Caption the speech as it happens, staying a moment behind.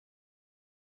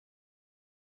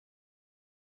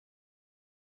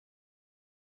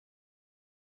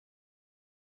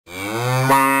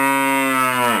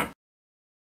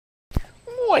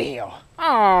Hill.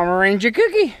 I'm Ranger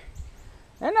Kooky,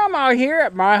 and I'm out here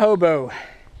at my HoBo.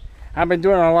 I've been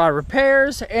doing a lot of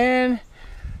repairs and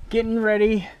getting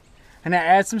ready, and I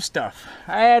add some stuff.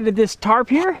 I added this tarp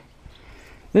here.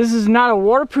 This is not a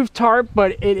waterproof tarp,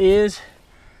 but it is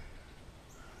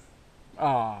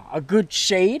a good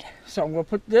shade. So I'm gonna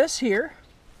put this here.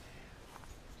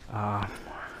 I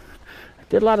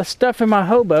did a lot of stuff in my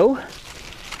HoBo.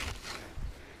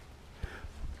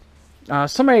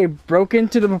 Somebody broke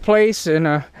into the place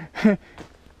and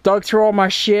dug through all my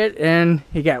shit, and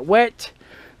it got wet.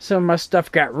 Some of my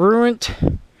stuff got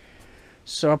ruined.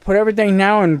 So I put everything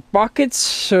now in buckets,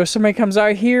 so if somebody comes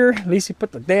out here, at least he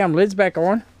put the damn lids back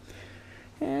on.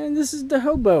 And this is the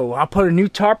HoBo. I'll put a new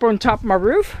tarp on top of my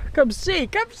roof. Come see,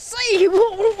 come see.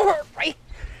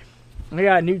 I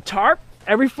got a new tarp.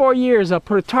 Every 4 years I'll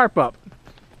put a tarp up,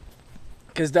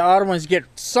 because the other ones get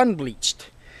sun bleached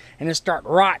and they start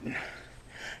rotting.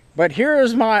 But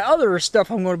here's my other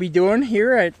stuff I'm going to be doing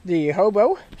here at the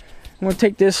HoBo. I'm going to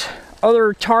take this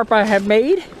other tarp I have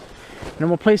made, and I'm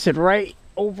going to place it right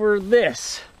over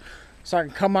this, so I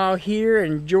can come out here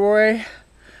and enjoy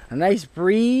a nice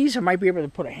breeze. I might be able to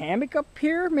put a hammock up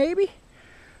here, maybe.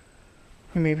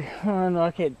 Maybe, oh, no,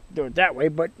 I can't do it that way,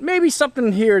 but maybe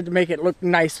something here to make it look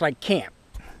nice like camp.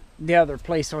 The other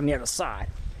place on the other side.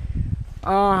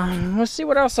 Let's see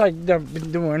what else I've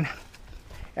been doing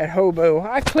at HoBo.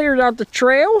 I cleared out the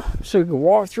trail so you can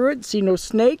walk through it and see no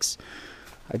snakes.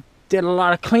 I did a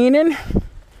lot of cleaning,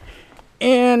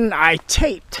 and I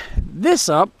taped this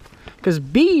up because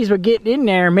bees were getting in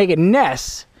there and making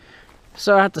nests.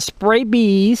 So I have to spray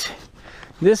bees.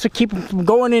 This will keep them from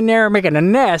going in there and making a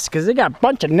nest, because they got a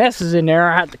bunch of nests in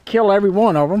there. I have to kill every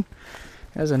one of them.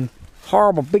 There's a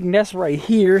horrible big nest right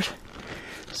here.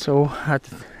 So I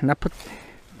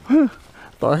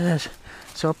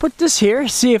put this here,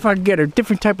 see if I can get a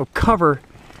different type of cover,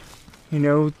 you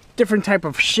know, different type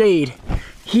of shade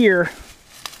here,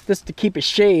 just to keep it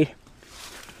shade.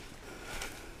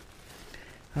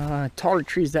 Taller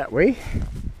trees that way.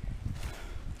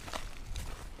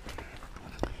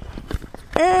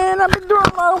 And I've been doing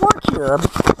a lot of work here.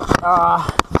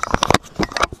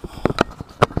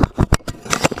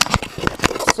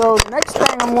 So the next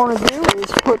thing I'm going to do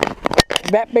is put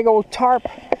that big old tarp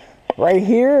right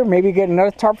here. Maybe get another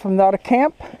tarp from the other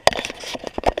camp.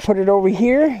 Put it over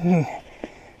here and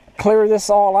clear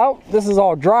this all out. This is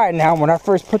all dry now. When I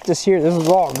first put this here, this was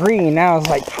all green. Now it's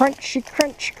like crunchy,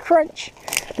 crunch, crunch.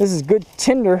 This is good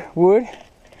tinder wood.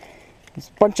 It's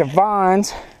a bunch of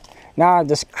vines. Now I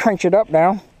just crunch it up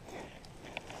now.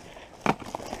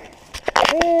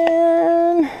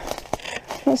 And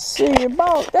let's see,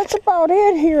 that's about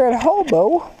it here at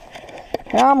HoBo.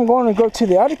 Now I'm going to go to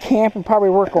the other camp and probably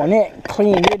work on it and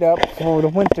clean it up for the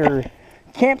winter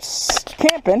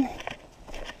camping.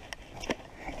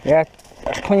 Yeah,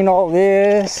 I clean all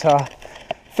this,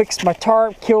 fixed my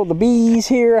tarp, killed the bees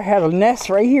here. I had a nest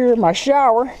right here in my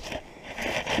shower.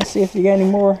 Let's see if you got any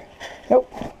more.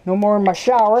 Nope, no more in my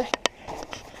shower.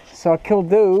 So I killed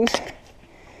those.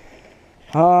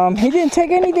 He didn't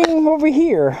take anything over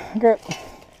here. I got a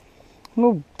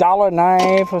little dollar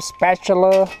knife, a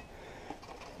spatula.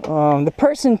 The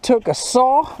person took a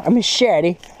saw, a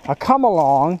machete, a come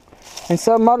along, and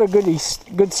some other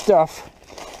good stuff.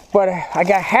 But I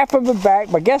got half of it back.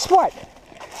 But guess what?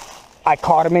 I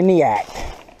caught him in the act.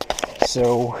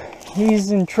 So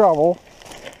he's in trouble.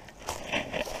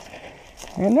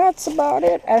 And that's about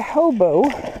it at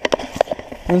HoBo.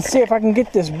 And see if I can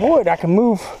get this wood. I can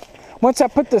move. Once I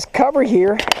put this cover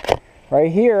here,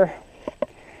 right here,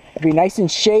 it'd be nice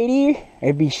and shady.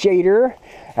 It'd be shadier.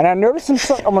 And I noticed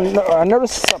something.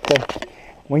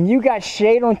 When you got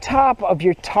shade on top of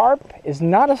your tarp, it's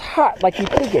not as hot like you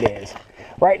think it is.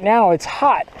 Right now it's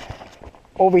hot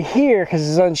over here because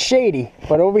it's unshady.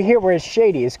 But over here where it's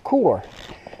shady, it's cooler.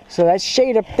 So that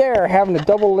shade up there, having a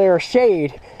double layer of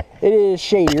shade, it is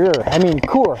shadier. I mean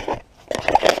cooler.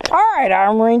 Alright,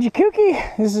 I'm Ranger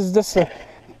Kooky. This is just a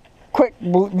quick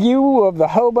view of the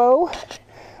HoBo.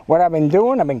 What I've been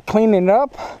doing, I've been cleaning it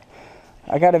up.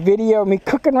 I got a video of me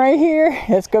cooking right here.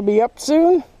 It's going to be up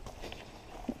soon.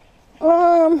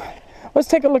 Let's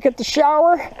take a look at the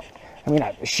shower. I mean,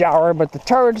 not the shower, but the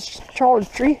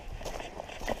toiletry.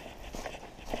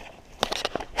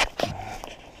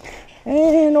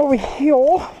 And over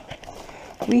here,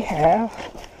 we have,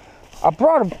 I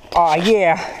brought a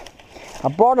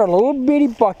little bitty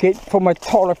bucket for my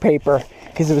toilet paper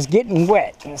because it was getting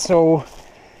wet. And so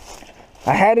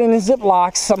I had it in a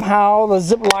Ziploc. Somehow the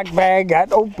Ziploc bag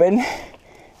got open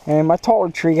and my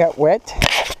toiletry got wet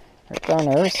right down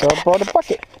there. So I brought a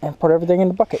bucket and put everything in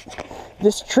the bucket.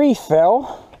 This tree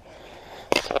fell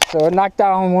So it knocked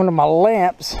down one of my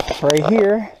lamps right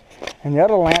here. And the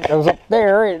other lamp that was up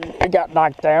there, it got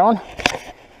knocked down.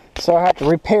 So I have to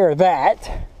repair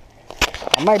that.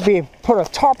 I might be put a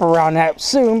tarp around that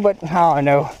soon, but I don't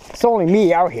know. It's only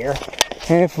me out here.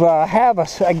 And if I have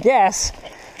a guest,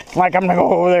 like I'm gonna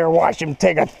go over there and watch him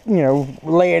take a,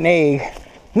 lay an egg.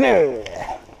 No.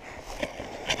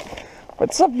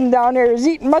 But something down there is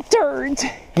eating my turds.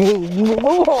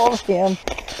 We'll love him.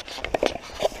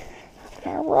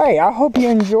 Alright, I hope you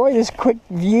enjoy this quick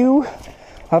view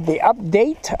of the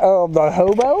update of the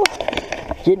HoBo.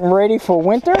 Getting ready for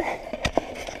winter.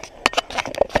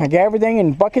 I got everything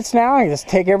in buckets now. I just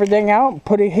take everything out and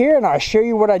put it here, and I'll show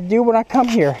you what I do when I come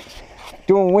here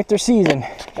during winter season.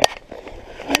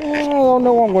 I don't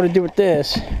know what I'm going to do with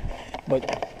this, but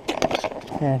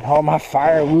and all my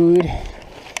firewood.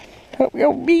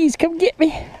 Oh, bees, come get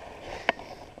me.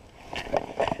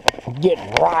 I'm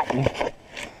getting rotten.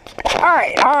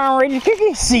 Alright, I'm ready to cook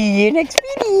it. See you next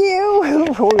video.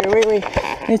 Wait.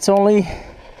 It's only,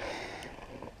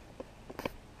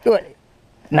 what,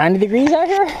 90 degrees out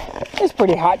here? It's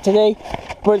pretty hot today,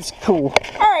 but it's cool.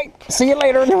 Alright, see you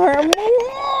later.